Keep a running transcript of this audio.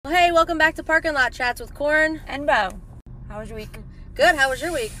Hey, welcome back to Parking Lot Chats with Corn and Bo. How was your week? Good. How was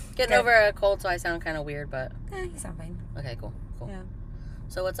your week? Getting Good. over a cold, so I sound kind of weird, but You sound fine. okay, cool. Yeah.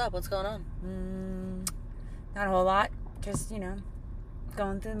 So what's up? What's going on? Not a whole lot. Just,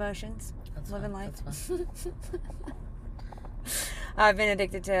 going through the motions. That's living fine. life. That's fine. I've been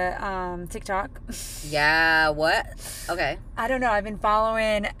addicted to TikTok. Yeah. What? Okay. I don't know. I've been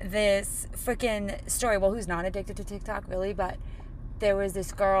following this freaking story. Well, who's not addicted to TikTok, really? But there was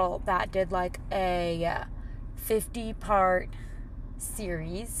this girl that did like a 50-part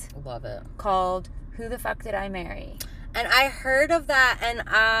series. Love it. Called Who the Fuck Did I Marry? And I heard of that, and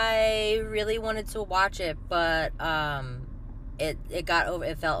I really wanted to watch it, but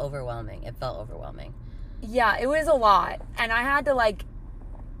it felt overwhelming. It felt overwhelming. Yeah, it was a lot, and I had to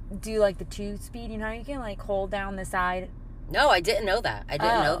do the 2-speed. You know, you can hold down the side. No, I didn't know that. I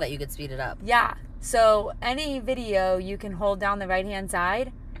didn't know that you could speed it up. Yeah. So any video, you can hold down the right-hand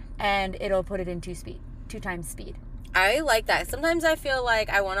side, and it'll put it in 2 times speed. I like that. Sometimes I feel like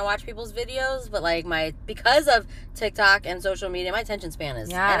I want to watch people's videos, but because of TikTok and social media, my attention span is,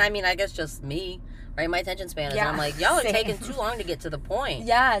 and I mean, I guess just me, right? My attention span is, I'm like, y'all are taking too long to get to the point.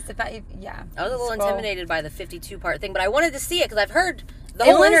 Yes. I was a little intimidated by the 52-part thing, but I wanted to see it because I've heard the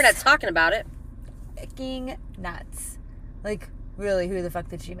whole internet's talking about it. Fucking nuts. Really, who the fuck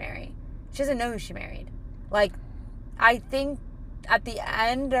did she marry? She doesn't know who she married. I think at the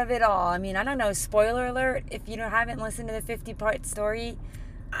end of it all, I mean, I don't know, spoiler alert, if you haven't listened to the 50-part story.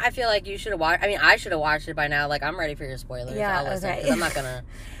 I feel like you should have watched, I should have watched it by now. I'm ready for your spoilers. Yeah, I'll listen, okay. 'cause I'm not gonna...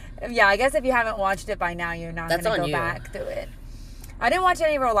 Yeah, I guess if you haven't watched it by now, you're not going to go back to it. I didn't watch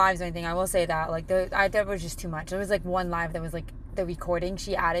any of her lives or anything, I will say that. That was just too much. There was one live that was the recording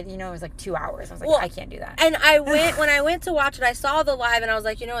she added, it was 2 hours. I was I can't do that. And when I went to watch it, I saw the live and I was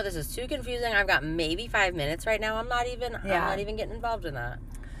like, you know what, this is too confusing. I've got maybe 5 minutes right now. I'm not even getting involved in that.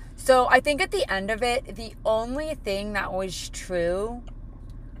 So I think at the end of it, the only thing that was true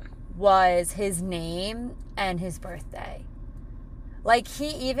was his name and his birthday. He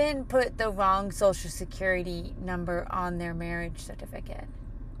even put the wrong social security number on their marriage certificate.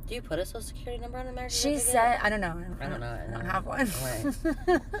 Do you put a social security number on a marriage certificate? She said, I don't know. I don't know. I don't have one.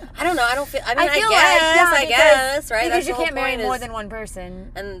 I don't know. I don't feel, I guess, right? Because you can't marry more than one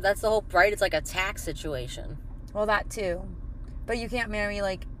person. And that's the whole, right? It's like a tax situation. Well, that too. But you can't marry, you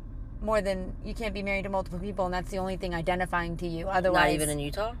can't be married to multiple people, and that's the only thing identifying to you. Otherwise. Not even in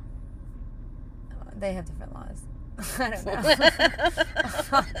Utah? They have different laws. I don't know.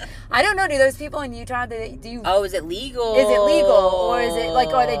 I don't know. Do those people in Utah, Oh, is it legal? Is it legal? Or is it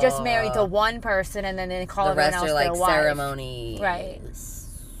are they just married to one person and then they call everyone else their wife? The rest are ceremony. Right.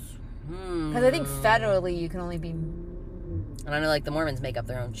 Because I think federally you can only be... And I know the Mormons make up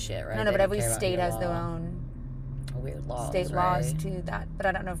their own shit, right? I don't know, but every state has their own weird laws, state laws to that. But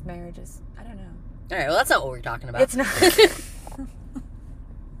I don't know if marriage is... I don't know. All right, well, that's not what we're talking about. It's not.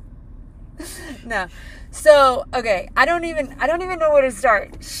 No. So, okay, I don't even know where to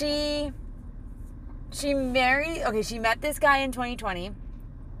start. She met this guy in 2020,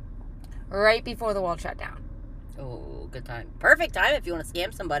 right before the world shut down. Oh, good time. Perfect time if you want to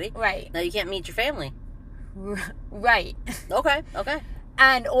scam somebody. Right. Now you can't meet your family. Right. Okay.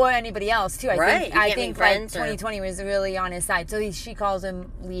 Or anybody else too. I think 2020 or... was really on his side. So she calls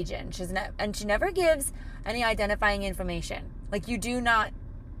him Legion. And she never gives any identifying information. You do not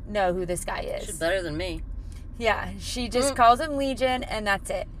know who this guy is. She's better than me. Yeah, she just calls him Legion, and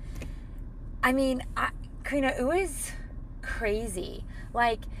that's it. I mean, Karina, it was crazy.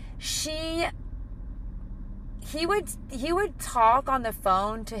 He would talk on the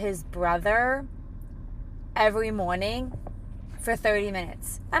phone to his brother every morning for 30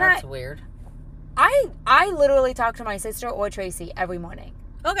 minutes. And that's weird. I literally talk to my sister or Tracy every morning.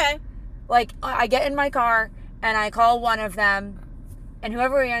 Okay. I get in my car, and I call one of them, and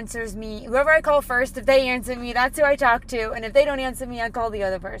whoever I call first, if they answer me, that's who I talk to. And if they don't answer me, I call the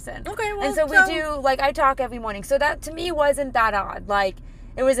other person. Okay, well, and so we do, I talk every morning. So that, to me, wasn't that odd.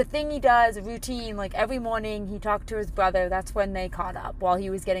 It was a thing he does, a routine. Every morning, he talked to his brother. That's when they caught up, while he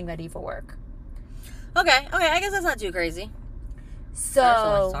was getting ready for work. Okay, I guess that's not too crazy. So... I just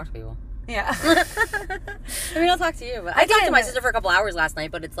don't like to talk to people. Yeah. I mean, I'll talk to you. But I talked to my sister for a couple hours last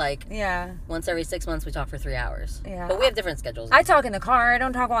night, but it's once every 6 months we talk for 3 hours. Yeah. But we have different schedules. I talk in the car. I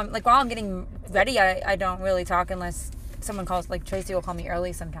don't talk while I'm getting ready. I don't really talk unless someone calls. Tracy will call me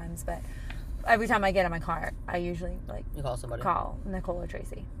early sometimes, but every time I get in my car, I usually you call somebody. Call Nicole or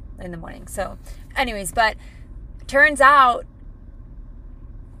Tracy in the morning. So, anyways, but turns out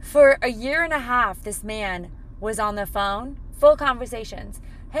for a year and a half, this man was on the phone, full conversations.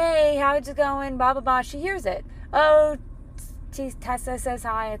 Hey, how's it going? Blah, blah, blah. She hears it. Oh, Tessa says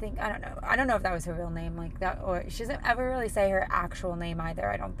hi. I think, I don't know. I don't know if that was her real name, like that, or she doesn't ever really say her actual name either,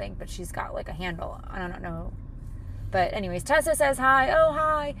 I don't think, but she's got like a handle. I don't know. But anyways, Tessa says hi. Oh,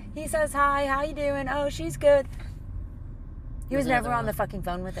 hi. He says hi. How you doing? Oh, she's good. He was never on the fucking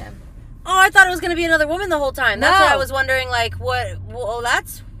phone with him. Oh, I thought it was going to be another woman the whole time. That's why I was wondering, like, what? Well,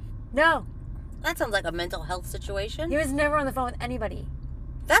 that's... No. That sounds like a mental health situation. He was never on the phone with anybody.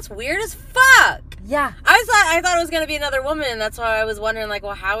 That's weird as fuck. Yeah. I thought it was going to be another woman, and that's why I was wondering, like,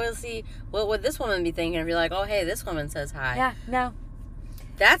 well, how is he... What would this woman be thinking if you're like, oh, hey, this woman says hi? Yeah, no.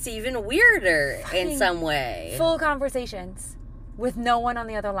 That's even weirder in some way. Full conversations with no one on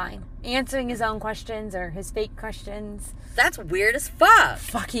the other line. Answering his own questions or his fake questions. That's weird as fuck.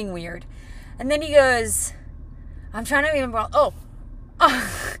 Fucking weird. And then he goes, I'm trying to remember. Oh,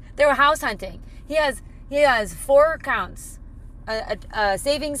 they were house hunting. He has 4 accounts. A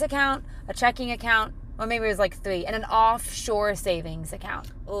savings account, a checking account, or maybe it was like 3, and an offshore savings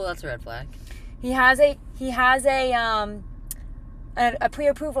account. Oh, that's a red flag. He has a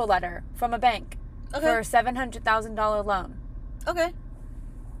pre-approval letter from a bank for a $700,000 loan. Okay.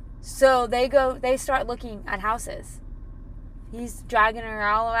 So they start looking at houses. He's dragging her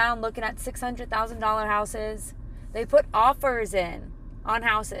all around looking at $600,000 houses. They put offers in on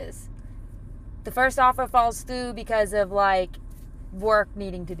houses. The first offer falls through because of like work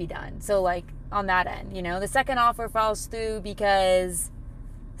needing to be done. So like on that end, you know, the second offer falls through because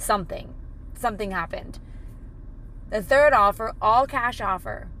something happened. The third offer, all cash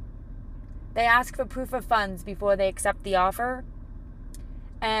offer. They ask for proof of funds before they accept the offer,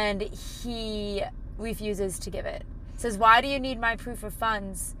 and he refuses to give it. Says, why do you need my proof of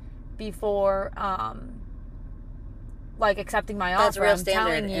funds before like accepting my offer? That's real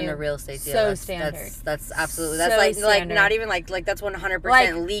standard in a real estate deal. So standard. That's absolutely, that's so like not even like that's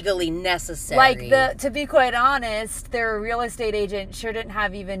 100% legally necessary. Like to be quite honest, their real estate agent shouldn't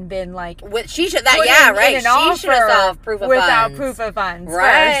have even been like she should she should have solved proof of without funds. Proof of funds,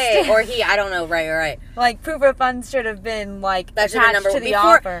 right? Or I don't know, right. Like proof of funds should have been like that attached to the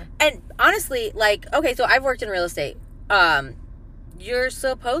offer. And honestly, like okay, so I've worked in real estate. You're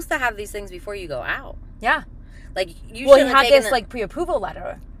supposed to have these things before you go out. Yeah. Like you. Well, he had this like pre-approval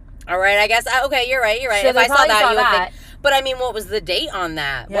letter. All right, I guess. Okay, you're right. So if I saw that, you would that. think. But I mean, what was the date on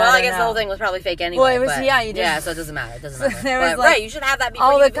that? Yeah, well, I guess the whole thing was probably fake anyway. Well, it was but, so it doesn't matter. It doesn't matter. There was, but, right, you should have that before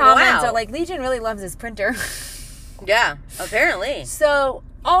all you the comments go out. are like, Legion really loves his printer. Yeah, apparently. So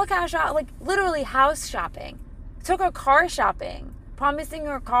all cash out, like literally house shopping. Took her car shopping. Promising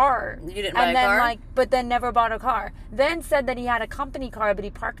her car. You didn't buy a car? But then never bought a car. Then said that he had a company car, but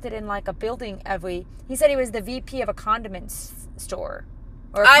he parked it in like a building he said he was the VP of a condiment store.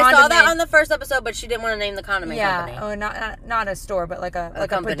 I saw that on the first episode, but she didn't want to name the condiment company. Yeah, or not a store, but like a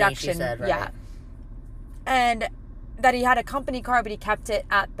company, production. She said, right? Yeah. And that he had a company car, but he kept it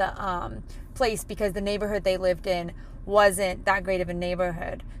at the place because the neighborhood they lived in wasn't that great of a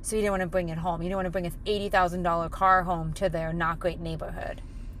neighborhood, so he didn't want to bring it home. He didn't want to bring an $80,000 car home to their not great neighborhood.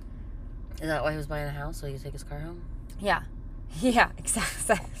 Is that why he was buying a house, so he could take his car home? Yeah,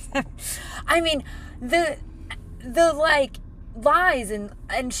 exactly. I mean, the like lies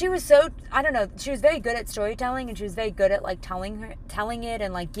and she was so, I don't know, she was very good at storytelling, and she was very good at like telling it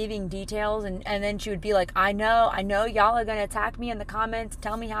and like giving details, and then she would be like, I know y'all are gonna attack me in the comments,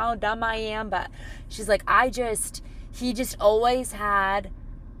 tell me how dumb I am, but she's like, he just always had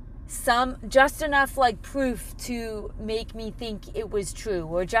just enough like proof to make me think it was true,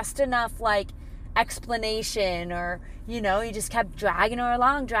 or just enough like explanation, or he just kept dragging her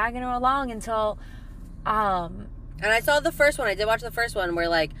along until and I saw the first one. I did watch the first one where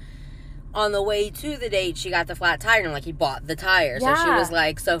like on the way to the date she got the flat tire, and like he bought the tire. Yeah. So she was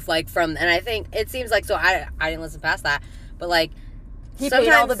like, and I think it seems like, so I didn't listen past that, but like he paid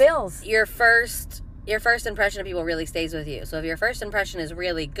all the bills. Your first impression of people really stays with you. So if your first impression is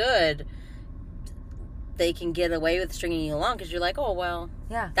really good, they can get away with stringing you along because you're like, oh, well,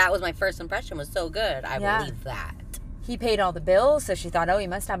 yeah, that was my first impression, was so good. I believe that. He paid all the bills, so she thought, oh, he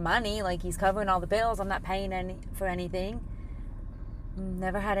must have money. Like, he's covering all the bills. I'm not paying for anything.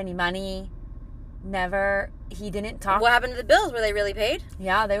 Never had any money. He didn't talk. What happened to the bills? Were they really paid?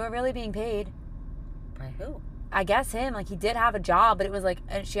 Yeah, they were really being paid. By who? I guess him. Like, he did have a job, but it was like,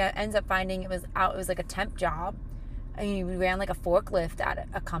 and she ends up finding it was like a temp job. And he ran like a forklift at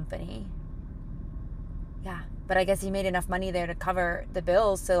a company. Yeah, but I guess he made enough money there to cover the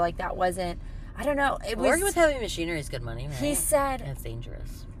bills, so like that wasn't, I don't know. Working with heavy machinery is good money, right? He said... And it's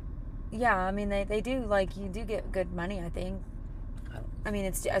dangerous. Yeah, I mean, they do, like, you do get good money, I think. I mean,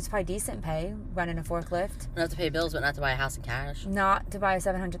 it's probably decent pay, running a forklift. Not to pay bills, but not to buy a house in cash. Not to buy a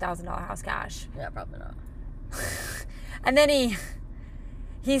 $700,000 house cash. Yeah, probably not. And then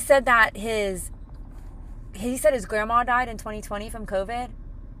he said that his grandma died in 2020 from COVID.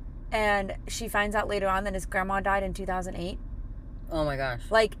 And she finds out later on that his grandma died in 2008. Oh my gosh.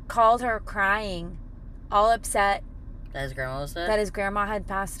 Like, called her crying, all upset. That his grandma was dead? That his grandma had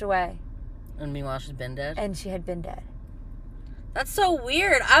passed away. And meanwhile, she's been dead? And she had been dead. That's so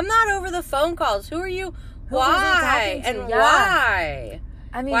weird. I'm not over the phone calls. Who are you? Who was he why? talking to? And Yeah. why?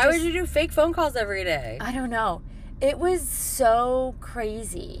 I mean, why would you do fake phone calls every day? I don't know. It was so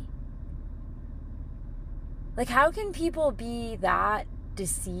crazy. Like, how can people be that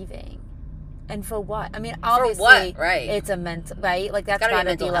deceiving? And for what? I mean, obviously, for what? Right. It's a mental, right? Like, that's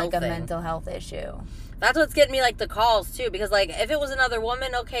gotta be like a mental health issue. That's what's getting me, like, the calls, too. Because, like, if it was another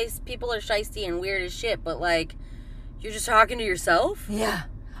woman, okay, people are shisty and weird as shit. But, like, you're just talking to yourself? Yeah.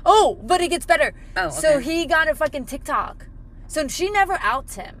 Oh, but it gets better. Oh, okay. So he got a fucking TikTok. So she never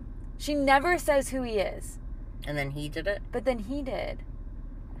outs him. She never says who he is. And then he did it? But then he did.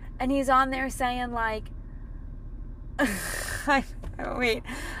 And he's on there saying, like... Wait,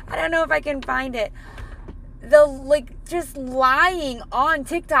 I don't know if I can find it. Just lying on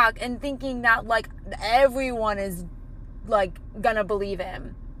TikTok and thinking that, like, everyone is, like, gonna believe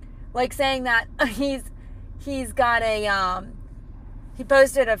him. Like, saying that he's got he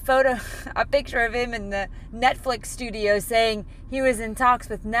posted a picture of him in the Netflix studio saying he was in talks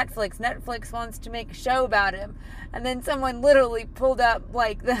with Netflix. Netflix wants to make a show about him. And then someone literally pulled up,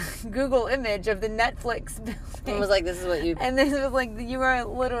 like, the Google image of the Netflix building. And was like, this is what you... And this was, like, you were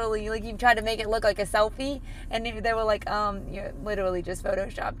literally, like, you tried to make it look like a selfie. And they were like, you literally just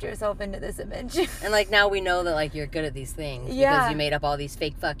photoshopped yourself into this image. And, like, now we know that, like, you're good at these things. Yeah. Because you made up all these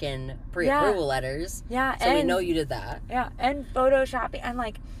fake fucking pre-approval letters. Yeah. So we know you did that. Yeah. And photoshopping. And,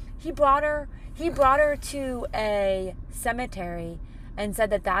 like, he brought her to a cemetery and said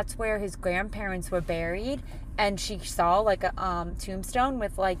that that's where his grandparents were buried. And she saw, like, a tombstone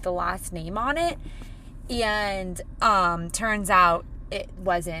with, like, the last name on it. And turns out it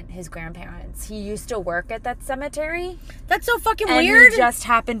wasn't his grandparents. He used to work at that cemetery. That's so fucking and weird. And he just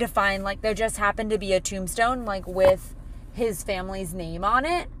happened to find, like, there just happened to be a tombstone, like, with his family's name on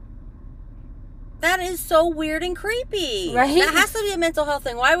it. That is so weird and creepy. Right? That has to be a mental health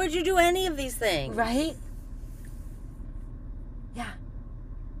thing. Why would you do any of these things? Right? Yeah.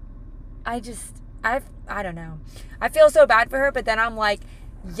 I don't know. I feel so bad for her, but then I'm like,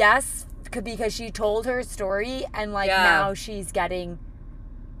 yes, because she told her story, and, like, now she's getting,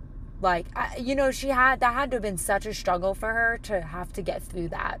 like, that had to have been such a struggle for her to have to get through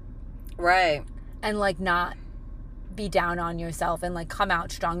that. Right. And, like, not be down on yourself and, like, come out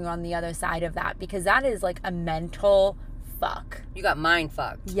stronger on the other side of that, because that is, like, a mental fuck. You got mind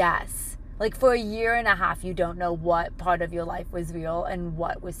fucked. Yes. Like, for a year and a half, you don't know what part of your life was real and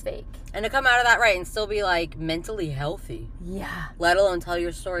what was fake. And to come out of that right and still be, like, mentally healthy. Yeah. Let alone tell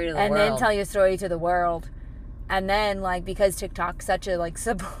your story to the world. And then tell your story to the world. And then, like, because TikTok's such a, like,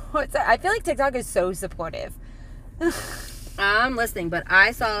 support... I feel like TikTok is so supportive. I'm listening, but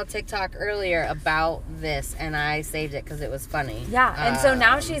I saw a TikTok earlier about this, and I saved it because it was funny. Yeah, and so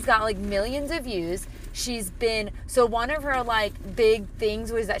now she's got, like, millions of views. She's been... So one of her, like, big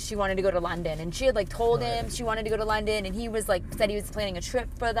things was that she wanted to go to London. And she had, like, told him she wanted to go to London. And he was, like, said he was planning a trip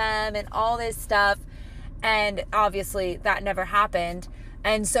for them and all this stuff. And obviously that never happened.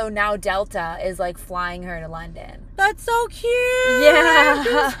 And so now Delta is, like, flying her to London. That's so cute! Yeah,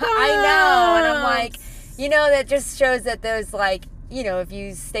 I know. And I'm like, you know, that just shows that there's, like, you know, if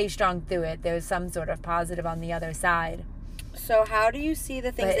you stay strong through it, there's some sort of positive on the other side. So how do you see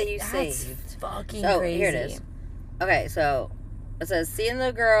the things that you saved? Fucking so, crazy. Here it is. Okay, so it says, seeing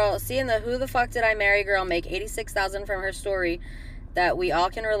the who the fuck did I marry girl make $86,000 from her story that we all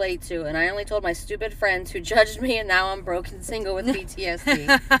can relate to, and I only told my stupid friends who judged me, and now I'm broke and single with PTSD.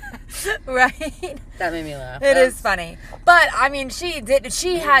 Right? That made me laugh. It is funny. But, I mean, she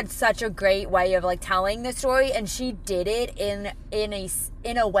had such a great way of, like, telling the story, and she did it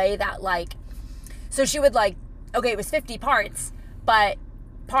in a way that, like, so she would, like, okay, it was 50 parts, but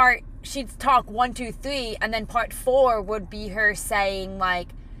she'd talk 1, 2, 3, and then part 4 would be her saying, like,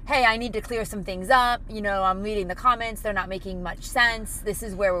 hey, I need to clear some things up. You know, I'm reading the comments. They're not making much sense. This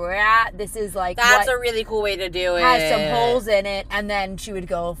is where we're at. This is, like, that's a really cool way to do it. Has some holes in it. And then she would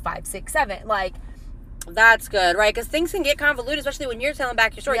go 5, 6, 7. Like, that's good, right? Because things can get convoluted, especially when you're telling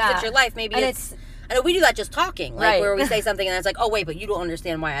back your story. Because it's your life. Maybe it's I know we do that just talking, like, right, where we say something and it's like, oh, wait, but you don't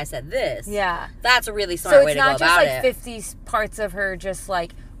understand why I said this. Yeah. That's a really smart way to go about it. So it's not just, like, 50 parts of her just,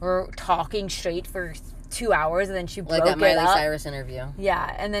 like, talking straight for 2 hours and then she broke it up. Like that Miley Cyrus interview.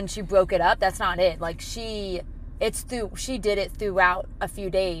 Yeah, and then she broke it up. That's not it. Like, she did it throughout a few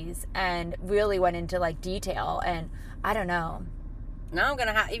days and really went into, like, detail. And I don't know. Now I'm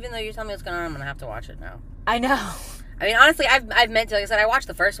going to even though you're telling me what's going on, I'm going to have to watch it now. I know. I mean, honestly, I've meant to. Like I said, I watched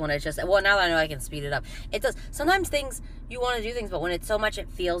the first one. It's just, well, now that I know I can speed it up. It does. Sometimes things, you want to do things, but when it's so much, it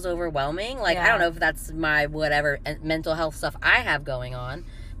feels overwhelming. Like, I don't know if that's my whatever mental health stuff I have going on.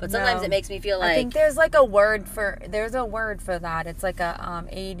 But sometimes it makes me feel like... I think there's like a word for that. It's like a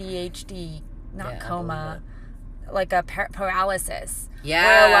ADHD, not coma, like a paralysis.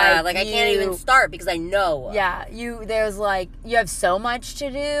 Yeah, like I can't even start because I know. Yeah, you have so much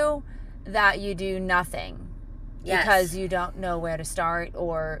to do that you do nothing. Yes. Because you don't know where to start,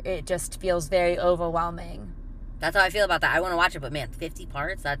 or it just feels very overwhelming. That's how I feel about that. I want to watch it, but man, 50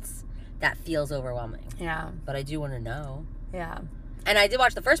 parts, that feels overwhelming. Yeah. But I do want to know. Yeah. And I did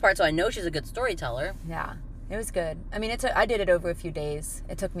watch the first part, so I know she's a good storyteller. Yeah. It was good. I mean, I did it over a few days.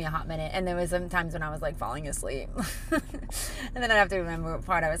 It took me a hot minute, and there was some times when I was like falling asleep. And then I'd have to remember what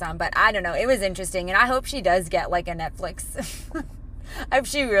part I was on, but I don't know. It was interesting, and I hope she does get like a Netflix. I hope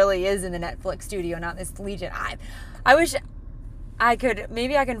she really is in the Netflix studio, not this Legion. I wish I could.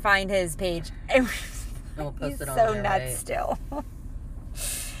 Maybe I can find his page. We'll post He's it on so there, nuts right? still.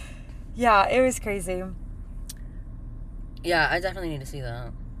 Yeah, it was crazy. Yeah, I definitely need to see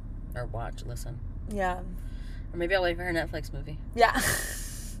that. Or watch, listen. Yeah. Or maybe I'll wait for her Netflix movie. Yeah.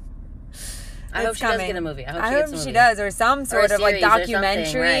 I hope she does get a movie. I hope she does, or some sort of like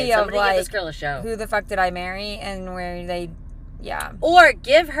documentary of like, give this girl a show. Who the fuck did I marry, and where they... Yeah. Or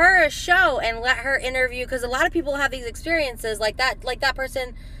give her a show and let her interview, because a lot of people have these experiences like that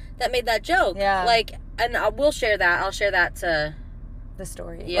person that made that joke. Yeah. Like, and we'll share that. I'll share that to the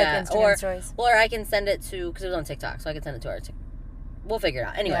story. Yeah. Like Instagram stories. Or I can send it to, because it was on TikTok, so I can send it to her. We'll figure it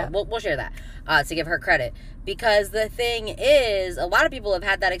out. Anyway, we'll share that to give her credit, because the thing is, a lot of people have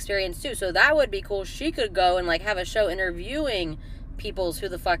had that experience too. So that would be cool. She could go and like have a show interviewing people's "Who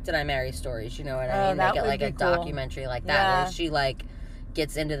the fuck did I marry" stories, you know what I mean? Make it like a documentary like that, where she like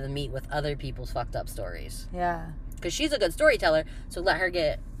gets into the meat with other people's fucked up stories. Yeah. Because she's a good storyteller, so let her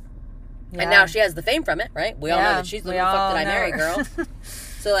get... And now she has the fame from it, right? We all know that she's the "Who the fuck did I marry" girl.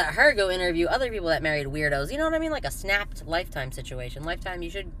 So let her go interview other people that married weirdos. You know what I mean? Like a snapped Lifetime situation. Lifetime, you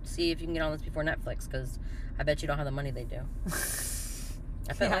should see if you can get on this before Netflix, because I bet you don't have the money they do.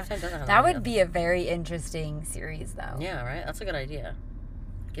 I bet Lifetime doesn't have that would be a very interesting series, though. Yeah, right? That's a good idea.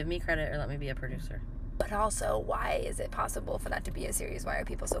 Give me credit or let me be a producer. But also, why is it possible for that to be a series? Why are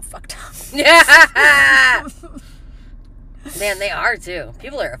people so fucked up? Yeah! Man, they are, too.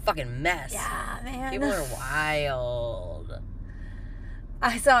 People are a fucking mess. Yeah, man. People are wild.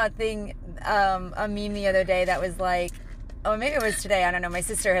 I saw a thing, a meme the other day that was like, oh, maybe it was today, I don't know, my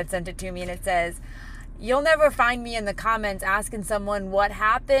sister had sent it to me, and it says, "You'll never find me in the comments asking someone what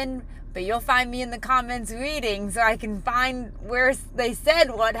happened, but you'll find me in the comments reading so I can find where they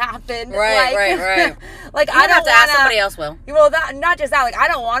said what happened." Right, like, right. Like, you don't have to ask, somebody else will. Well, not just that, like, I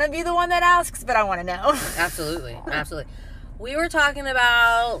don't want to be the one that asks, but I want to know. Absolutely, absolutely. We were talking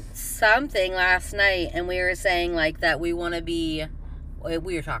about something last night, and we were saying, like, that we want to be...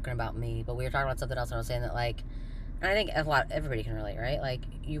 We were talking about me, but we were talking about something else, and I was saying that, like... And I think everybody can relate, right? Like,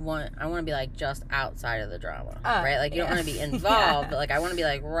 I want to be, like, just outside of the drama, right? Like, you don't want to be involved, but, like, I want to be,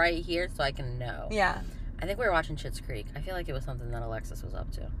 like, right here so I can know. Yeah. I think we were watching Schitt's Creek. I feel like it was something that Alexis was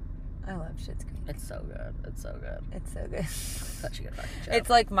up to. I love Schitt's Creek. It's so good. It's so good. It's so good. Such a good fucking show. It's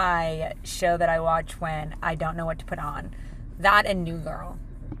like my show that I watch when I don't know what to put on. That and New Girl.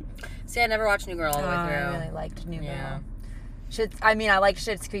 See, I never watched New Girl all the way through. I really liked New Girl. I like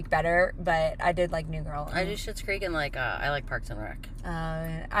Schitt's Creek better, but I did like New Girl. I do Schitt's Creek and like I like Parks and Rec.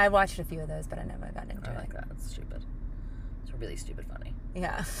 I watched a few of those, but I never got into it. I like that. It's stupid. It's really stupid funny.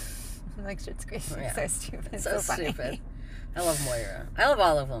 Yeah. I like Schitt's Creek. It's so stupid. It's so funny. Stupid. I love Moira. I love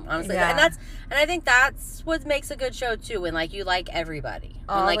all of them, honestly. Yeah. And I think that's what makes a good show too. When like you like everybody,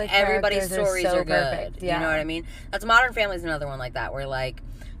 all when like everybody's stories are good. Perfect. Yeah. You know what I mean? That's Modern Family's another one like that, where like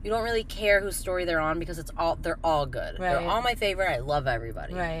you don't really care whose story they're on because they're all good. Right. They're all my favorite. I love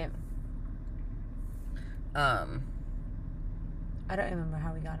everybody. Right. I don't remember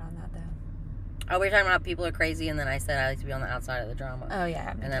how we got on that though. Oh, we were talking about people are crazy, and then I said I like to be on the outside of the drama. Oh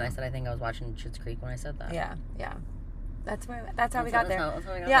yeah. And then I said I think I was watching Schitt's Creek when I said that. Yeah, yeah. That's how we got there. That's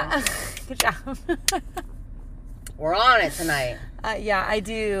how we got there. Good job. We're on it tonight. Yeah, I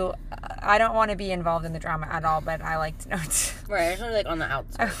do. I don't want to be involved in the drama at all, but I like to know. Right, I just want to be like on the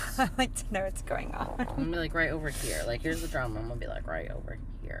outskirts. I like to know what's going on. I'm gonna be like right over here. Like here's the drama. I'm gonna be like right over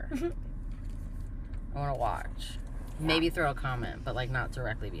here. I want to watch. Yeah. Maybe throw a comment, but like not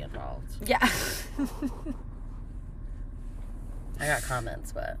directly be involved. Yeah. I got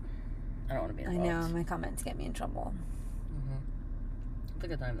comments, but I don't want to be involved. I know my comments get me in trouble. It's a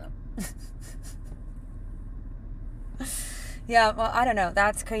good time though. Yeah, well, I don't know.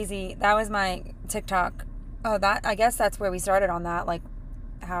 That's crazy. That was my TikTok. Oh, I guess that's where we started on that. Like,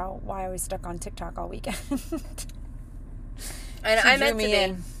 why I was stuck on TikTok all weekend. And I meant to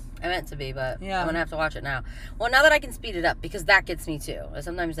be. I meant to be, but I'm going to have to watch it now. Well, now that I can speed it up, because that gets me too.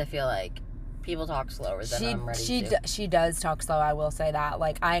 Sometimes I feel like people talk slower than I'm ready to. She does talk slow, I will say that.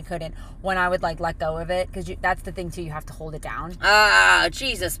 Like, I couldn't, when I would, like, let go of it, because that's the thing, too, you have to hold it down. Ah,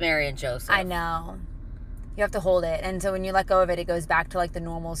 Jesus, Mary and Joseph. I know. You have to hold it, and so when you let go of it, it goes back to, like, the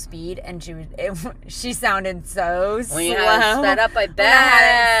normal speed, and she sounded so slow. When you had it sped up, I bet. When I had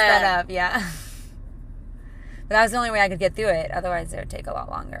it sped up, yeah. But that was the only way I could get through it. Otherwise, it would take a lot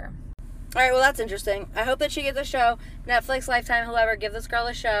longer. All right, well, that's interesting. I hope that she gets a show. Netflix, Lifetime, whoever, give this girl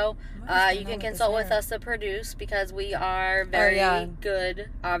a show. You can consult with us to produce, because we are very good,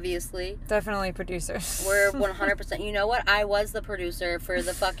 obviously. Definitely producers. We're 100%. You know what? I was the producer for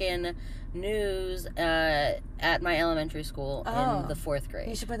the fucking news at my elementary school in the 4th grade.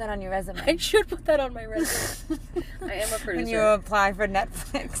 You should put that on your resume. I should put that on my resume. I am a producer. When you apply for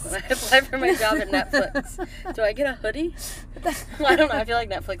Netflix. When I apply for my job at Netflix. Do I get a hoodie? I don't know. I feel like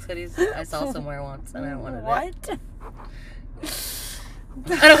Netflix hoodies I saw somewhere once and I wanted it.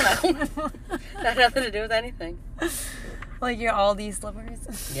 I don't know. That had nothing to do with anything. Like your Aldi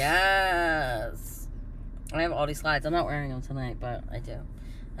slippers? Yes. I have Aldi slides. I'm not wearing them tonight, but I do.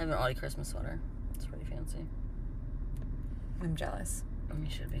 I have an Aldi Christmas sweater. It's pretty fancy. I'm jealous. You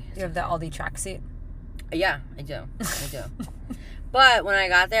should be. Do you have the Aldi tracksuit? Yeah, I do. But when I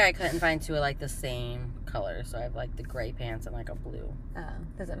got there, I couldn't find two of like the same color. So I have like the gray pants and like a blue. Oh,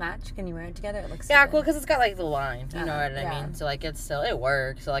 does it match? Can you wear it together? It looks cool because it's got like the line. You know what I mean? So like it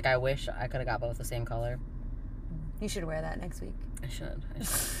works. So like I wish I could have got both the same color. You should wear that next week. I should.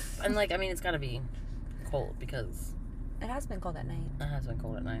 And like, I mean, it's got to be cold because it has been cold at night. It has been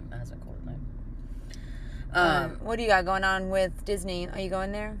cold at night. What do you got going on with Disney? Are you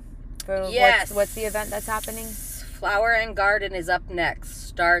going there? Yes. What's the event that's happening? Flower and Garden is up next.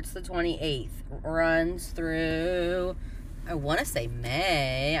 Starts the 28th. Runs through, I want to say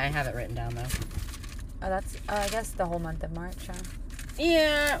May. I have it written down though. Oh, that's I guess the whole month of March, huh?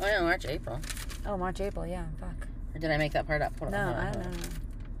 Yeah, well, March, April. Oh, March, April, yeah. Fuck. Or did I make that part up? I don't know.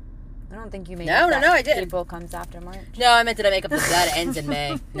 I don't think you made No, I didn't. April comes after March. No, I meant did I make up the that ends in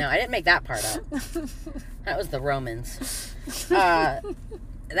May. No, I didn't make that part up. That was the Romans. That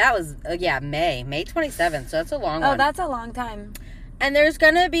was, May 27th, so that's a long one. Oh, that's a long time. And there's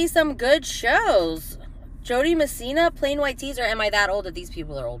going to be some good shows. Jody Messina, Plain White Tees, or am I that old that these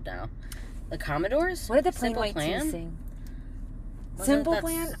people are old now? The Commodores? What did the Plain White Tees sing? Simple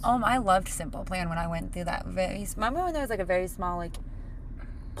Plan? I loved Simple Plan when I went through that. Remember when there was like a very small like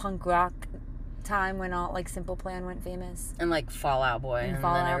punk rock time when all like Simple Plan went famous? And like Fall Out Boy. And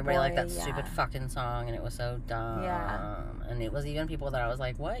then everybody liked that yeah. stupid fucking song and it was so dumb. Yeah. And it was even people that I was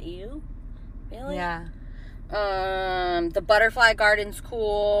like, what, you? Really? Yeah. The Butterfly Garden's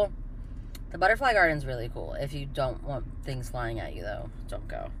cool. The Butterfly Garden's really cool. If you don't want things flying at you, though, don't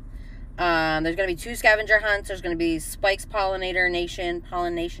go. There's going to be 2 scavenger hunts. There's going to be Spike's Pollination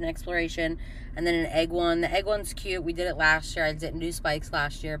Exploration, and then an egg one. The egg one's cute. We did it last year. I didn't do Spike's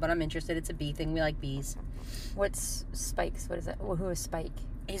last year, but I'm interested. It's a bee thing. We like bees. What's Spike's? What is it? Who is Spike?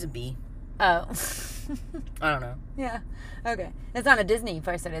 He's a bee. Oh. I don't know. Yeah. Okay. It's not a Disney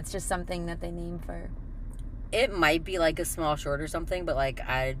person. It's just something that they name for... It might be like a small short or something, but like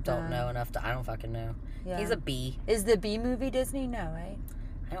I don't know enough to. I don't fucking know. Yeah. He's a bee. Is the Bee Movie Disney? No, right?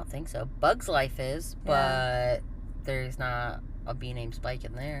 I don't think so. Bug's Life is, but there's not a bee named Spike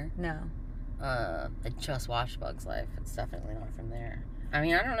in there. No. I just watched Bug's Life. It's definitely not from there. I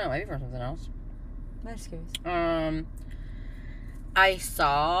mean, I don't know. Maybe from something else. I'm just curious. I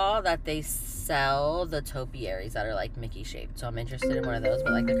saw that they sell the topiaries that are like Mickey shaped, so I'm interested in one of those,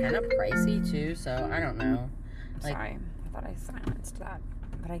 but like they're kind of pricey too, so I don't know. Like, sorry, I thought I silenced that,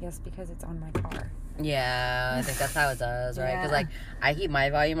 but I guess because it's on my car. Yeah, I think that's how it does, right? Because like I keep my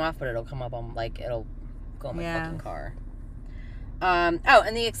volume off, but it'll come up on it'll go on my fucking car. And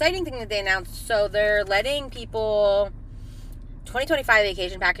the exciting thing that they announced, so they're letting people. 2025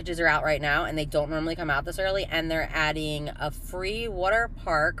 vacation packages are out right now, and they don't normally come out this early, and they're adding a free water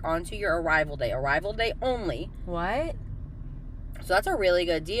park onto your arrival day only. What? So that's a really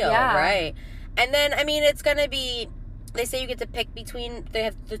good deal, right? And then, I mean, it's going to be, they say you get to pick between, they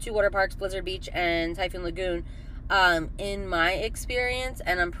have the 2 water parks, Blizzard Beach and Typhoon Lagoon. In my experience,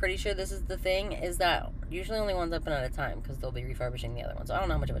 and I'm pretty sure this is the thing, is that usually only one's open at a time because they'll be refurbishing the other ones. So I don't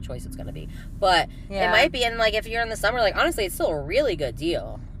know how much of a choice it's going to be, but it might be. And like if you're in the summer, like honestly, it's still a really good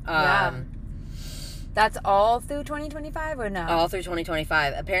deal. That's all through 2025 or no? All through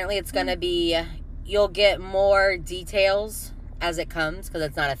 2025. Apparently, it's going to be you'll get more details as it comes, because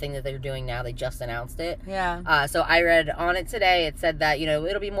it's not a thing that they're doing now. They just announced it. Yeah. So I read on it today, it said that,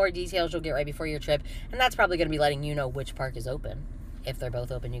 it'll be more details you'll get right before your trip, and that's probably going to be letting you know which park is open. If they're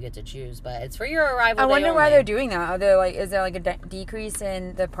both open, you get to choose, but it's for your arrival day. I wonder only. why they're doing that. Are there is there a decrease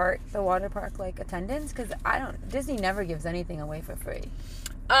in the water park attendance? Because Disney never gives anything away for free.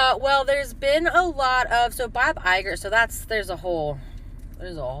 Well, there's been a lot of, so Bob Iger, so there's a whole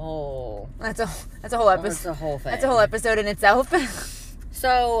That's a whole episode. That's a whole thing. That's a whole episode in itself.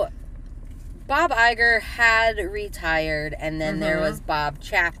 So, Bob Iger had retired, and then there was Bob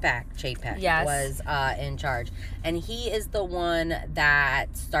Chapek was in charge. And he is the one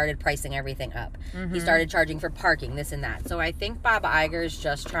that started pricing everything up. He started charging for parking, this and that. So I think Bob Iger's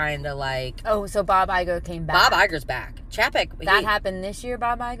just trying to Oh, so Bob Iger came back. Bob Iger's back. Chapek. That happened this year,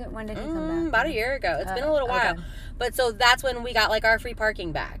 Bob Iger? When did he come back? About a year ago. It's been a little while. Okay. But so that's when we got our free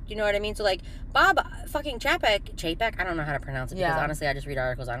parking back. You know what I mean? So Bob fucking Chapek, I don't know how to pronounce it because honestly I just read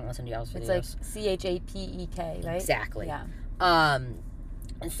articles. I don't listen to y'all's videos. It's Chapek, right? Exactly. Yeah.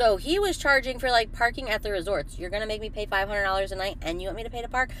 So he was charging for parking at the resorts. You're gonna make me pay $500 a night, and you want me to pay to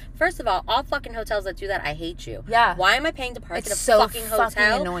park? First of all fucking hotels that do that, I hate you. Yeah. Why am I paying to park at a fucking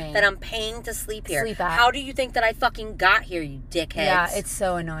hotel that I'm paying to sleep here? How do you think that I fucking got here, you dickheads? Yeah, it's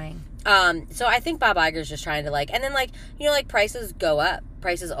so annoying. So I think Bob Iger's just trying to and then prices go up.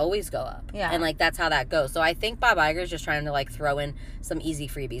 Prices always go up. Yeah. And that's how that goes. So I think Bob Iger's just trying to throw in some easy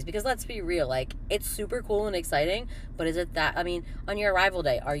freebies, because let's be real, it's super cool and exciting, but is it that, on your arrival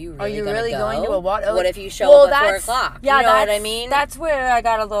day, are you really going to a water? What if you show up at 4 o'clock? Yeah, you know what I mean? That's where I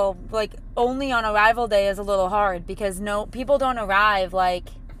got a little, only on arrival day is a little hard, because people don't arrive I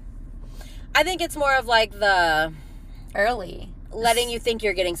think it's more of the early. Letting you think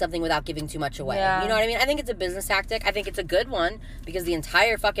you're getting something without giving too much away. Yeah. You know what I mean? I think it's a business tactic. I think it's a good one, because the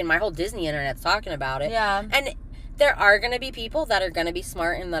entire my whole Disney internet's talking about it. Yeah. And there are going to be people that are going to be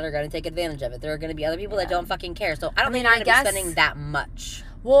smart and that are going to take advantage of it. There are going to be other people that don't fucking care. So I don't think you're going to be spending that much.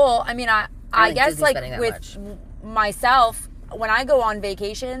 Well, I guess with myself, when I go on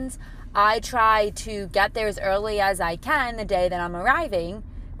vacations, I try to get there as early as I can the day that I'm arriving,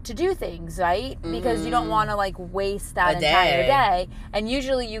 to do things, right? Because you don't want to waste that entire day. And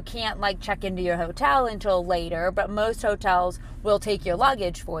usually you can't check into your hotel until later, but most hotels will take your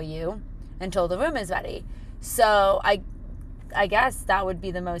luggage for you until the room is ready. So I guess that would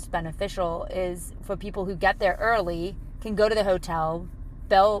be the most beneficial, is for people who get there early, can go to the hotel,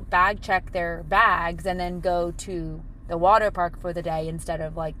 bag check their bags, and then go to the water park for the day instead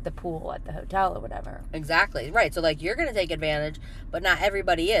of the pool at the hotel or whatever. Exactly. Right. So you're going to take advantage, but not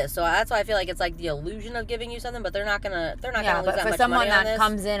everybody is. So that's why I feel it's the illusion of giving you something, but they're not going to lose that much money on this. Yeah, but for someone that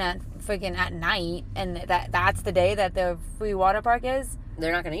comes in at night, and that's the day that the free water park is,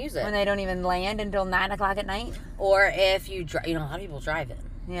 they're not going to use it. When they don't even land until 9 o'clock at night. Or if you drive, a lot of people drive it.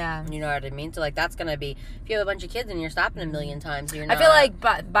 Yeah. You know what I mean? So that's going to be, if you have a bunch of kids and you're stopping a million times, you're not. I feel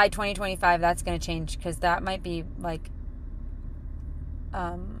by 2025 that's going to change, because that might be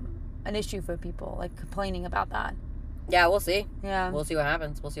an issue for people, complaining about that. Yeah, we'll see. Yeah. We'll see what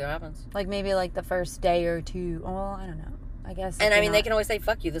happens. Maybe the first day or two. Well, I don't know. I guess. And they can always say,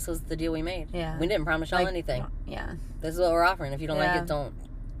 fuck you, this was the deal we made. Yeah. We didn't promise y'all anything. Yeah. This is what we're offering. If you don't like it,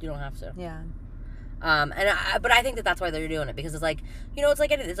 you don't have to. Yeah. But I think that's why they're doing it, because it's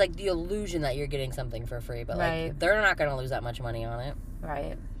it's the illusion that you're getting something for free, but they're not going to lose that much money on it.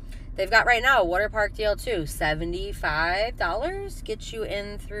 Right. They've got right now a water park deal too. $75 gets you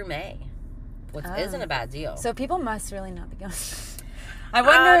in through May, which isn't a bad deal. So people must really not be going. I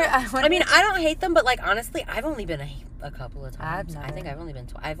wonder. I don't hate them, but honestly, I've only been a couple of times. I think I've only been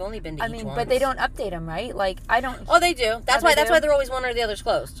to each one. But they don't update them, right? I don't. Oh, they do. That's why they're always one or the other's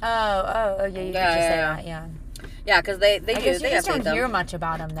closed. Oh, yeah. You can just say that, yeah. Yeah, because they do. You they just don't them. hear much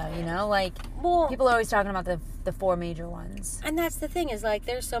about them, though. People are always talking about the 4 major ones. And that's the thing is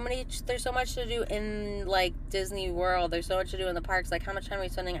there's so much to do in Disney World. There's so much to do in the parks. How much time are we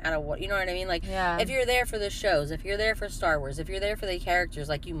spending out of what? You know what I mean? Yeah. If you're there for the shows, if you're there for Star Wars, if you're there for the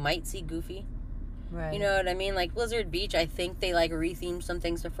characters, you might see Goofy. Right. You know what I mean? Blizzard Beach, I think they rethemed some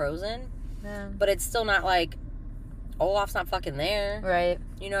things to Frozen. Yeah. But it's still not Olaf's not fucking there. Right.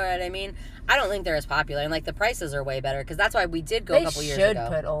 You know what I mean? I don't think they're as popular. And, the prices are way better. Because that's why we did go a couple years ago. They should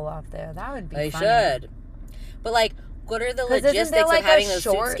put Olaf there. That would be funny. They should. But, what are the logistics of having those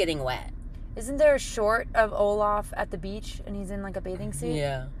suits getting wet? Isn't there a short of Olaf at the beach and he's in, a bathing suit?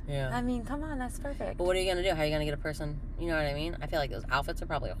 Yeah. Come on. That's perfect. But what are you going to do? How are you going to get a person? You know what I mean? I feel those outfits are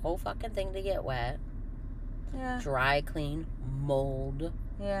probably a whole fucking thing to get wet. Yeah. Dry, clean, mold.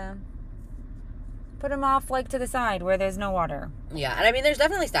 Yeah. Put them off, like, to the side where there's no water. Yeah, and I mean, there's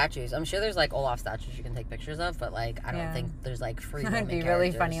definitely statues. I'm sure there's, like, Olaf statues you can take pictures of, but, like, I don't think there's, like, free roaming characters. That'd be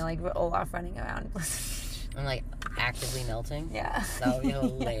really funny, like, Olaf running around. And, like, actively melting. Yeah. That would be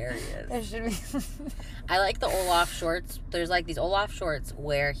hilarious. There should be. I like the Olaf shorts. There's, like, these Olaf shorts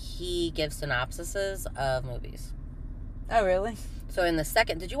where he gives synopsises of movies. Oh, really? So in the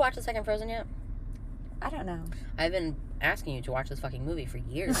second... Did you watch the second Frozen yet? I don't know. I've been asking you to watch this fucking movie for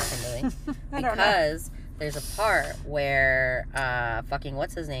years, Kimberly. I don't know. Because there's a part where fucking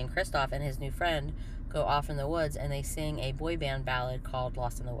what's-his-name, Kristoff and his new friend go off in the woods and they sing a boy band ballad called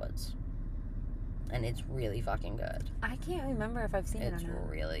Lost in the Woods. And it's really fucking good. I can't remember if I've seen it or not. It's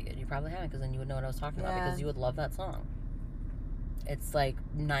really good. You probably haven't, because then you would know what I was talking about, because you would love that song. It's like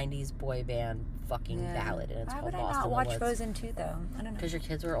 90s boy band fucking ballad, and it's called Lost in the Woods. Why would I not watch Frozen 2, though? I don't know. Because your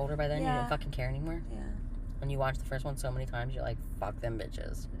kids were older by then, you didn't fucking care anymore? Yeah. When you watched the first one so many times, you're like, fuck them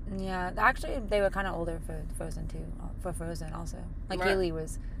bitches. Yeah, actually, they were kind of older for Frozen 2, for Frozen also. Like, Haley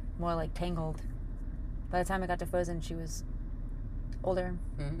was more, like, Tangled. By the time I got to Frozen, she was older.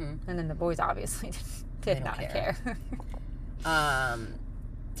 Mm-hmm. And then the boys obviously did not care.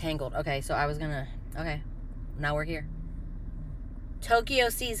 Tangled. Okay, so I was gonna... Okay, now we're here. Tokyo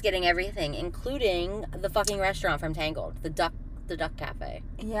Sea's getting everything, including the fucking restaurant from Tangled. The Duck Cafe.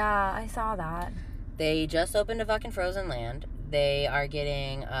 Yeah, I saw that. They just opened a fucking Frozen Land. They are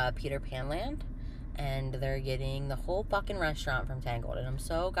getting Peter Pan Land. And they're getting the whole fucking restaurant from Tangled. And I'm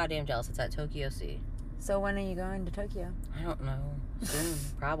so goddamn jealous. It's at Tokyo Sea. So when are you going to Tokyo? I don't know. Soon.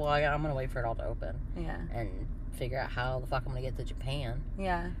 Probably. I'm going to wait for it all to open. Yeah. And figure out how the fuck I'm going to get to Japan.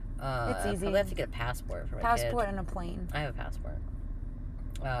 Yeah. It's easy. Probably have to get a passport for my kid. Passport and a plane. I have a passport.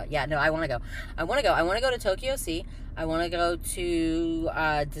 Yeah, no, I want to go. I want to go to Tokyo Sea. I want to go to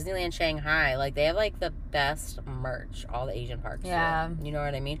Disneyland Shanghai. Like, they have, like, the best merch. All the Asian parks. Yeah. Do. You know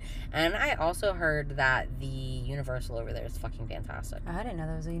what I mean? And I also heard that the Universal over there is fucking fantastic. I didn't know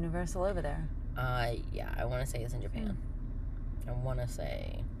there was a Universal over there. Yeah, I want to say it's in Japan. I want to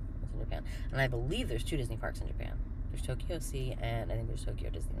say it's in Japan. And I believe there's 2 Disney parks in Japan. There's Tokyo Sea, and I think there's Tokyo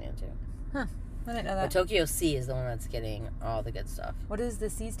Disneyland, too. Huh. I didn't know that. But Tokyo Sea is the one that's getting all the good stuff. What does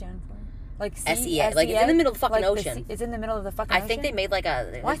the C stand for? Like C? SEA. Like, it's in the middle of the fucking ocean. It's in the middle of the fucking ocean? I think they made like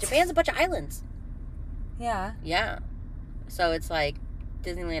a... Like, Japan's a bunch of islands. Yeah. Yeah. So it's like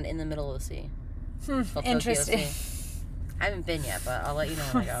Disneyland in the middle of the sea. Interesting. I haven't been yet, but I'll let you know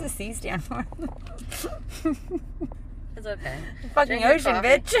when I go. What's the C stand for? It's okay. Fucking ocean,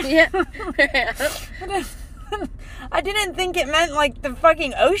 bitch. Yeah. I didn't think it meant like the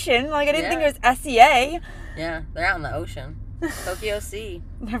fucking ocean. Like, I didn't think it was SEA. Yeah, they're out in the ocean. Tokyo Sea.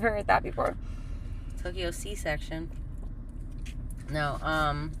 Never heard that before. Tokyo Sea section. No,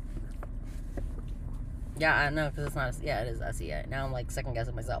 yeah, I know, because it's not, it is SEA. Now I'm, like, second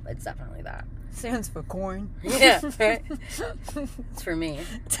guessing myself. It's definitely that. Stands for corn. Yeah, right? It's for me.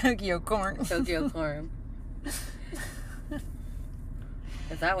 Tokyo corn. Tokyo corn.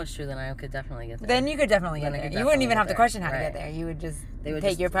 If that was true, then I could definitely get there. Then you could definitely get there. You wouldn't even have to question how to get there. You would just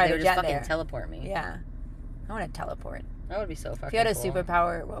take your private jet there. They would just fucking teleport me. Yeah. I want to teleport. That would be so fucking cool. If you had a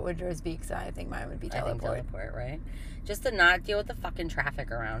superpower, what would yours be? Because I think mine would be teleport. I think teleport, right? Just to not deal with the fucking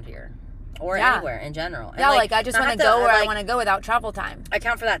traffic around here. Or anywhere in general. And yeah, like I just want to go where I want to go without travel time.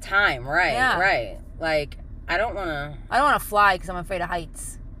 Account for that time, right? Yeah. Right. Like, I don't want to fly because I'm afraid of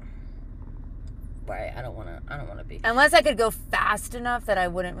heights. Right, I don't want to be. Unless I could go fast enough that I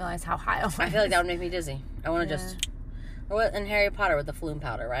wouldn't realize how high I was. I feel like that would make me dizzy. I want to just... Or in Harry Potter with the flume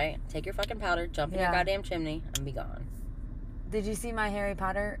powder, right? Take your fucking powder, jump in your goddamn chimney, and be gone. Did you see my Harry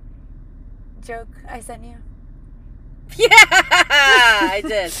Potter joke I sent you? Yeah, I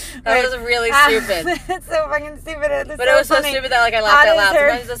did. That was really stupid. It's so fucking stupid. But it was so stupid that, like, I laughed out loud.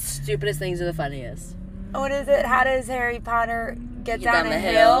 Sometimes the stupidest things are the funniest. What is it? How does Harry Potter get down a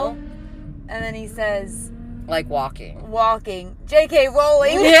hill? And then he says... Like walking. Walking. J.K.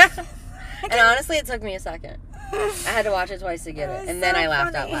 Rowling. Yeah. And honestly, it took me a second. I had to watch it twice to get it. And then I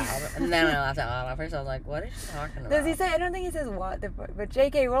laughed out loud. And then I laughed out loud. At first I was like, what is she talking about? Does he say... I don't think he says what, but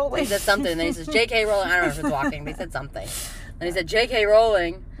J.K. Rowling. He said something. And then he says, J.K. Rowling. I don't know if it's walking, but he said something. And he said, J.K.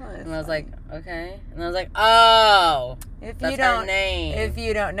 Rowling. And I was like, okay. And I was like, oh. That's her name. If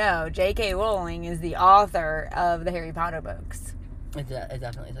you don't know, J.K. Rowling is the author of the Harry Potter books. It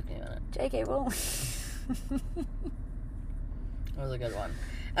definitely took me a minute. J.K. Rowling. It was a good one.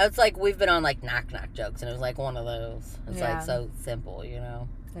 It's like we've been on like knock jokes, and it was like one of those. It's like so simple, you know.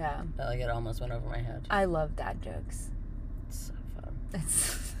 Yeah. But like it almost went over my head. I love dad jokes. It's so fun.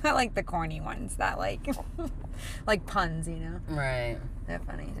 I like the corny ones that like puns, you know. Right. They're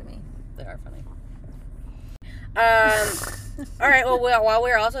funny to me. They are funny. All right, well, while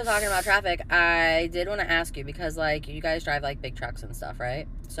we're also talking about traffic, I did want to ask you, because, like, you guys drive, like, big trucks and stuff, right?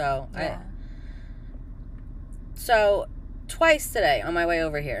 So, yeah. So, twice today on my way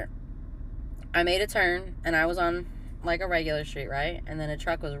over here, I made a turn, and I was on, like, a regular street, right? And then a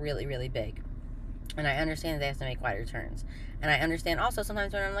truck was really, really big. And I understand that they have to make wider turns. And I understand also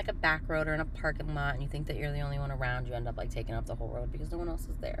sometimes when you're on, like, a back road or in a parking lot and you think that you're the only one around, you end up, like, taking up the whole road because no one else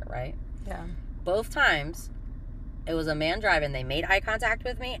is there, right? Yeah. Both times, it was a man driving. They made eye contact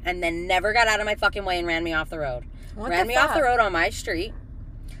with me and then never got out of my fucking way and ran me off the road. Ran me off the road on my street.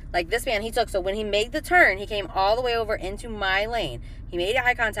 Like, this man, so when he made the turn, he came all the way over into my lane. He made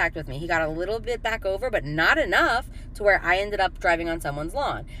eye contact with me. He got a little bit back over, but not enough to where I ended up driving on someone's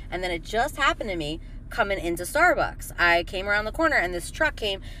lawn. And then it just happened to me coming into Starbucks. I came around the corner and this truck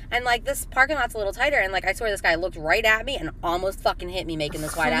came, and, like, this parking lot's a little tighter, and, like, I swear this guy looked right at me and almost fucking hit me making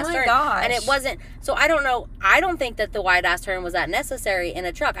this wide ass turn. Gosh. And it wasn't, so I don't know, I don't think that the wide ass turn was that necessary in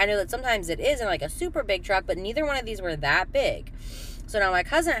a truck. I know that sometimes it is in, like, a super big truck, but neither one of these were that big. So now my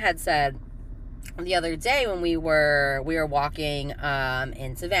cousin had said the other day when we were walking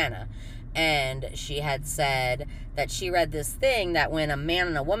in Savannah, and she had said that she read this thing that when a man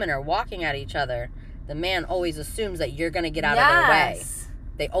and a woman are walking at each other, the man always assumes that you're going to get out of their way.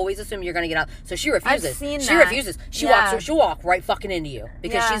 They always assume you're going to get out. So she refuses. I've seen she that. refuses. She'll walk right fucking into you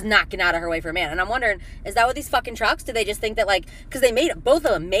because she's not getting out of her way for a man. And I'm wondering, is that what these fucking trucks? Do they just think that, like, because both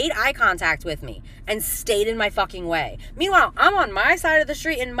of them made eye contact with me and stayed in my fucking way. Meanwhile, I'm on my side of the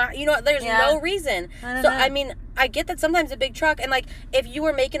street and there's no reason. I mean, I get that sometimes a big truck, and, like, if you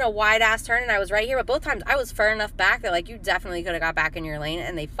were making a wide ass turn and I was right here, but both times I was far enough back that, like, you definitely could have got back in your lane,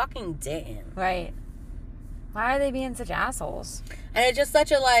 and they fucking didn't. Right. Why are they being such assholes? And it's just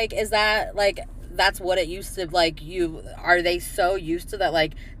such a, like, is that, like, that's what it used to, like, are they so used to that,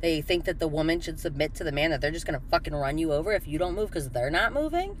 like, they think that the woman should submit to the man, that they're just gonna fucking run you over if you don't move because they're not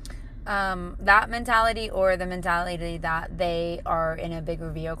moving? That mentality, or the mentality that they are in a bigger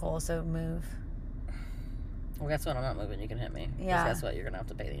vehicle, so move. Well, guess what? I'm not moving. You can hit me. Yeah. Guess what? You're gonna have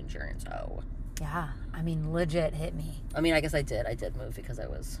to pay the insurance. Oh. Yeah. I mean, legit hit me. I mean, I guess I did. I did move because I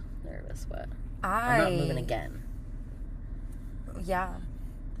was nervous, but I'm not moving again. Yeah.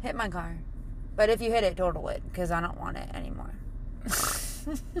 Hit my car. But if you hit it, total it, because I don't want it anymore.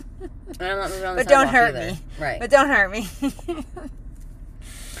 And I'm not moving on the But don't hurt either. me. Right. But don't hurt me.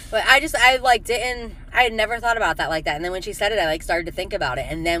 But I had never thought about that like that. And then when she said it, I, like, started to think about it.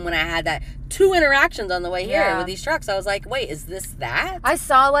 And then when I had that 2 interactions on the way here with these trucks, I was like, wait, is this that? I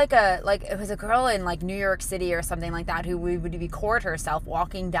saw, it was a girl in, like, New York City or something like that who would record herself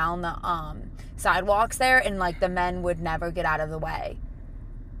walking down the sidewalks there, and, like, the men would never get out of the way.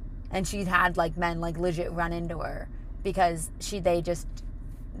 And she'd had, like, men, like, legit run into her because they just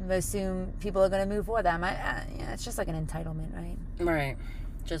assume people are going to move for them. It's just like an entitlement, right? Right.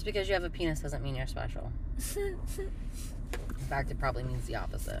 Just because you have a penis doesn't mean you're special. In fact, it probably means the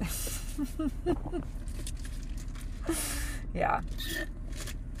opposite. Yeah.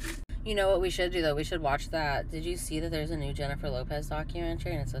 You know what we should do, though? We should watch that. Did you see that there's a new Jennifer Lopez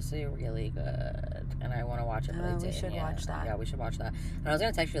documentary? And it's supposed to be really good. And I want to watch it, but I didn't. We should watch that. Yeah, we should watch that. And I was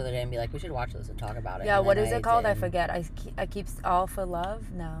going to text you the other day and be like, we should watch this and talk about it. Yeah, what is it called? I forget. I keep All for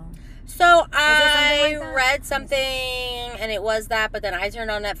Love? No. So I read something, and it was that, but then I turned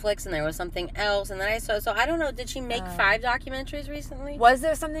on Netflix, and there was something else, and then I saw, so I don't know, did she make 5 documentaries recently? Was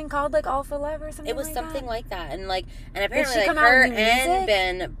there something called, like, All for Love or something? It was like something that? like that, and, like, and apparently, like, her and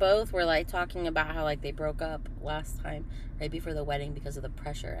Ben both were, like, talking about how, like, they broke up last time, right before the wedding because of the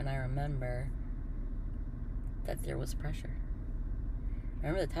pressure, and I remember that there was pressure. I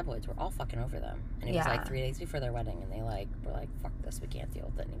remember the tabloids were all fucking over them. And it was, like, 3 days before their wedding, and they, like, were like, fuck this, we can't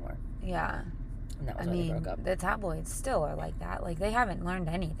deal with it anymore. Yeah. And that was why they broke up. The tabloids still are like that. Like, they haven't learned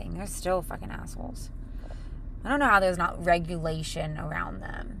anything. They're still fucking assholes. I don't know how there's not regulation around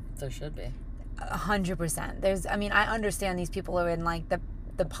them. There should be. 100%. I understand these people are in, like, the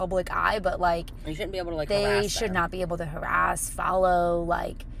public eye, but, like... You shouldn't be able to, like, harass them. They should not be able to harass, follow,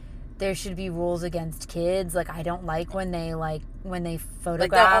 like... There should be rules against kids. Like, I don't like when they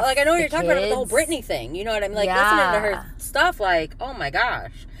photograph. Like I know what you're talking about the whole Britney thing. You know what I mean? Like, listening to her stuff, like, oh my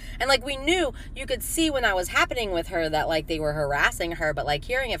gosh. And, like, we knew, you could see when that was happening with her that, like, they were harassing her, but, like,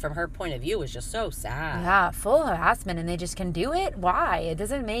 hearing it from her point of view was just so sad. Yeah, full harassment, and they just can do it? Why? It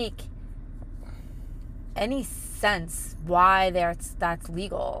doesn't make any sense why that's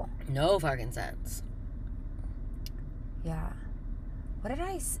legal. No fucking sense. Yeah. What did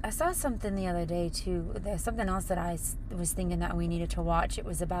I saw something the other day, too. There's something else that I was thinking that we needed to watch. It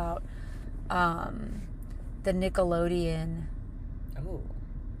was about the Nickelodeon. Oh.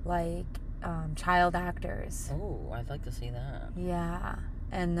 Like, child actors. Oh, I'd like to see that. Yeah.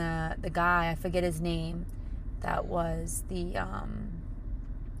 And the guy, I forget his name, that was the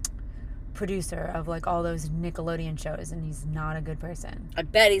producer of like all those Nickelodeon shows, and he's not a good person. I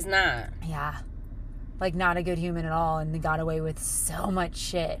bet he's not. Yeah. Like, not a good human at all, and they got away with so much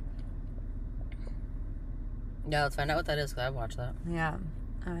shit. Yeah, let's find out what that is, because I've watched that. Yeah.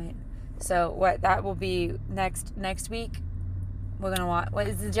 All right. So, that will be next week? We're going to watch...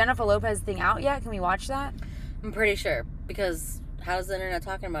 Is the Jennifer Lopez thing out yet? Can we watch that? I'm pretty sure, because how's the internet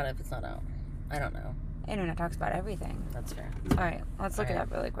talking about it if it's not out? I don't know. The internet talks about everything. That's fair. All right. Let's look it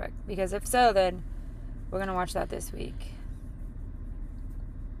up really quick, because if so, then we're going to watch that this week.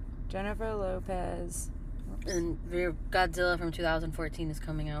 Jennifer Lopez. Oops. And Godzilla from 2014 is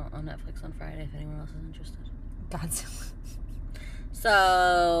coming out on Netflix on Friday if anyone else is interested. Godzilla.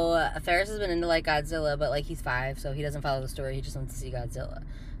 So, Ferris has been into, like, Godzilla, but, like, he's 5, so he doesn't follow the story. He just wants to see Godzilla.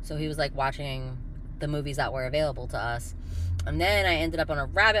 So he was, like, watching the movies that were available to us. And then I ended up on a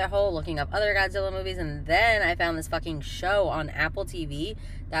rabbit hole looking up other Godzilla movies, and then I found this fucking show on Apple TV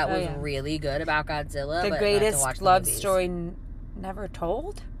that was really good about Godzilla. The Greatest Love Story Never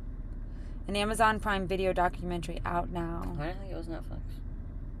Told? An Amazon Prime Video documentary out now. I didn't think it was Netflix.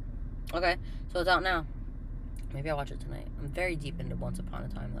 Okay, so it's out now. Maybe I'll watch it tonight. I'm very deep into Once Upon a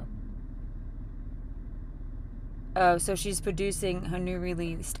Time, though. Oh, so she's producing her new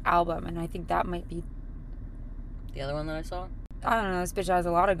released album, and I think that might be... The other one that I saw? I don't know, this bitch has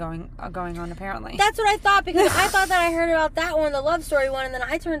a lot of going on, apparently. That's what I thought, because I thought that I heard about that one, the love story one, and then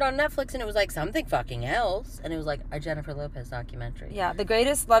I turned on Netflix, and it was like something fucking else, and it was like a Jennifer Lopez documentary. Yeah, The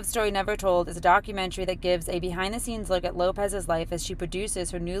Greatest Love Story Never Told is a documentary that gives a behind-the-scenes look at Lopez's life as she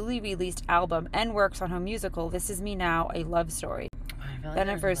produces her newly released album and works on her musical, This Is Me Now, a Love Story. Like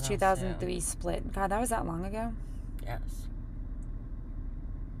Jennifer's 2003 split. God, that was that long ago? Yes.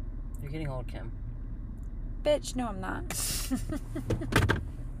 You're getting old, Kim. Bitch, no, I'm not.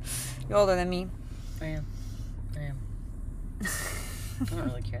 You're older than me. I am. I don't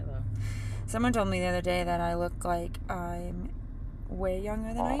really care, though. Someone told me the other day that I look like I'm way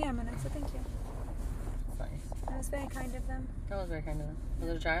younger than I am, and I said thank you. Nice. That was very kind of them. That was very kind of them. Was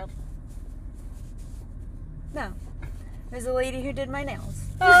it a child? No. It was a lady who did my nails.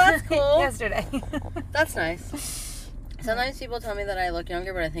 Oh, that's cool. Yesterday. That's nice. Sometimes people tell me that I look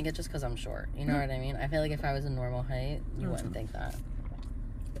younger, but I think it's just because I'm short. You know what I mean? I feel like if I was a normal height, you wouldn't think that.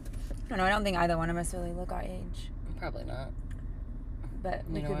 No, I don't think either one of us really look our age. Probably not. But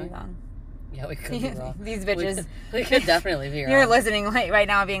we could be wrong. Yeah, we could be wrong. These bitches. We could definitely be wrong. You're listening right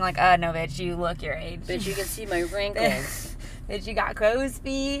now being like, no, bitch, you look your age. Bitch, you can see my wrinkles. Bitch, you got crow's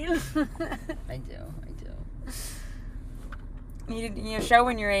feet. I do. You're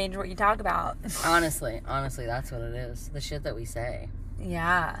showing your age, what you talk about. Honestly, that's what it is. The shit that we say.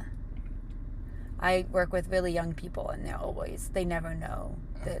 Yeah. I work with really young people, and they never know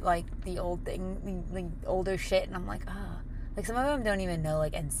that, like, the old thing, the older shit, and I'm like, like, some of them don't even know,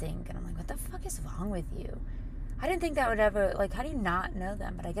 like, NSYNC, and I'm like, what the fuck is wrong with you? I didn't think that would ever, like, how do you not know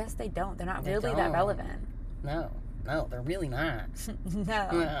them? But I guess they don't. They're not really that relevant. No, they're really not.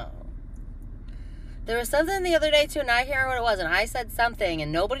 No. There was something the other day, too, and I can't remember what it was, and I said something,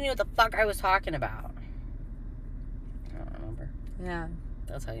 and nobody knew what the fuck I was talking about. I don't remember. Yeah.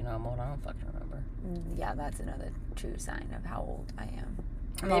 That's how you know I'm old. I don't fucking remember. Yeah, that's another true sign of how old I am.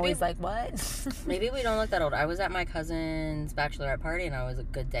 I'm always like, what? Maybe we don't look that old. I was at my cousin's bachelorette party, and I was a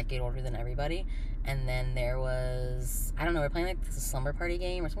good decade older than everybody, and then there was, I don't know, we were playing, like, this slumber party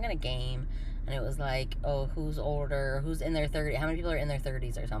game or some kind of game, and it was like, oh, who's older, who's in their 30s, how many people are in their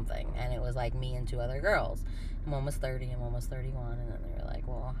 30s or something, and it was like me and 2 other girls, and one was 30 and one was 31, and then they were like,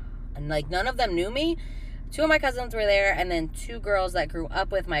 well, and like none of them knew me. 2 of my cousins were there, and then 2 girls that grew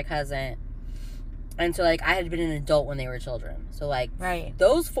up with my cousin, and so like I had been an adult when they were children, so like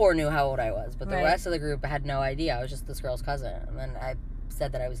those 4 knew how old I was, but the rest of the group had no idea. I was just this girl's cousin, and then I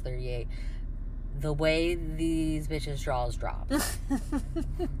said that I was 38. The way these bitches' jaws dropped.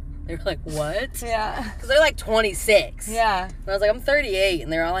 They were like, what? Yeah. Because they're like 26. Yeah. And I was like, I'm 38.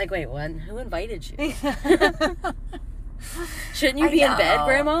 And they're all like, wait, what? Who invited you? Shouldn't you be in bed,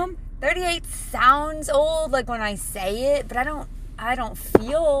 Grandmom? 38 sounds old, like when I say it, but I don't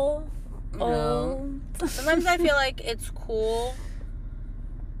feel old. Sometimes I feel like it's cool,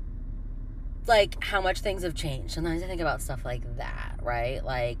 like, how much things have changed. Sometimes I think about stuff like that, right?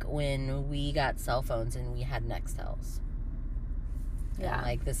 Like, when we got cell phones and we had Nextels. Yeah. And,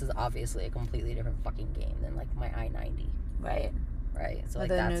 like, this is obviously a completely different fucking game than, like, my i90. Right. Right? So, like,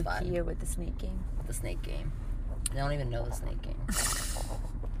 that's fun. Nokia with the snake game. With the snake game. They don't even know the snake game.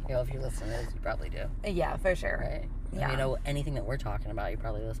 You know, if you listen to this, you probably do. Yeah, for sure. Right? Yeah. If you know anything that we're talking about, you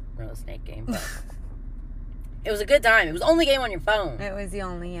probably know the Snake Game. But it was a good time. It was the only game on your phone. It was the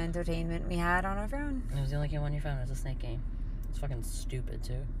only entertainment we had on our phone. It was the only game on your phone. It was a Snake Game. It's fucking stupid,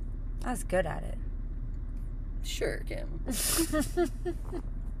 too. I was good at it. Sure, Kim.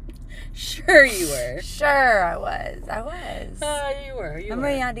 Sure you were. Sure I was. You were. Remember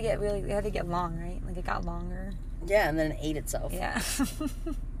you had to get long, right? Like it got longer. Yeah, and then it ate itself. Yeah.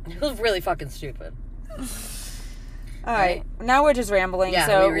 It was really fucking stupid. All right. Now we're just rambling. Yeah,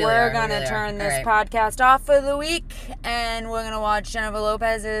 so we're going to turn this podcast off for the week. And we're going to watch Jennifer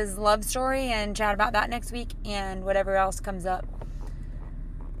Lopez's love story and chat about that next week and whatever else comes up.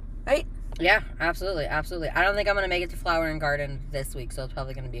 Right? Yeah, absolutely. Absolutely. I don't think I'm going to make it to Flower and Garden this week. So it's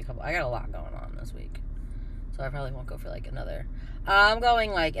probably going to be a couple. I got a lot going on this week. So I probably won't go for like another. I'm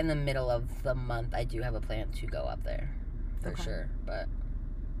going like in the middle of the month. I do have a plan to go up there. For sure. But.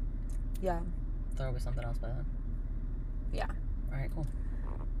 Yeah. There'll be something else by then. Yeah. All right, cool.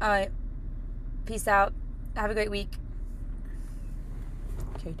 All right. Peace out. Have a great week.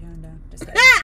 Okay, down. Just kidding.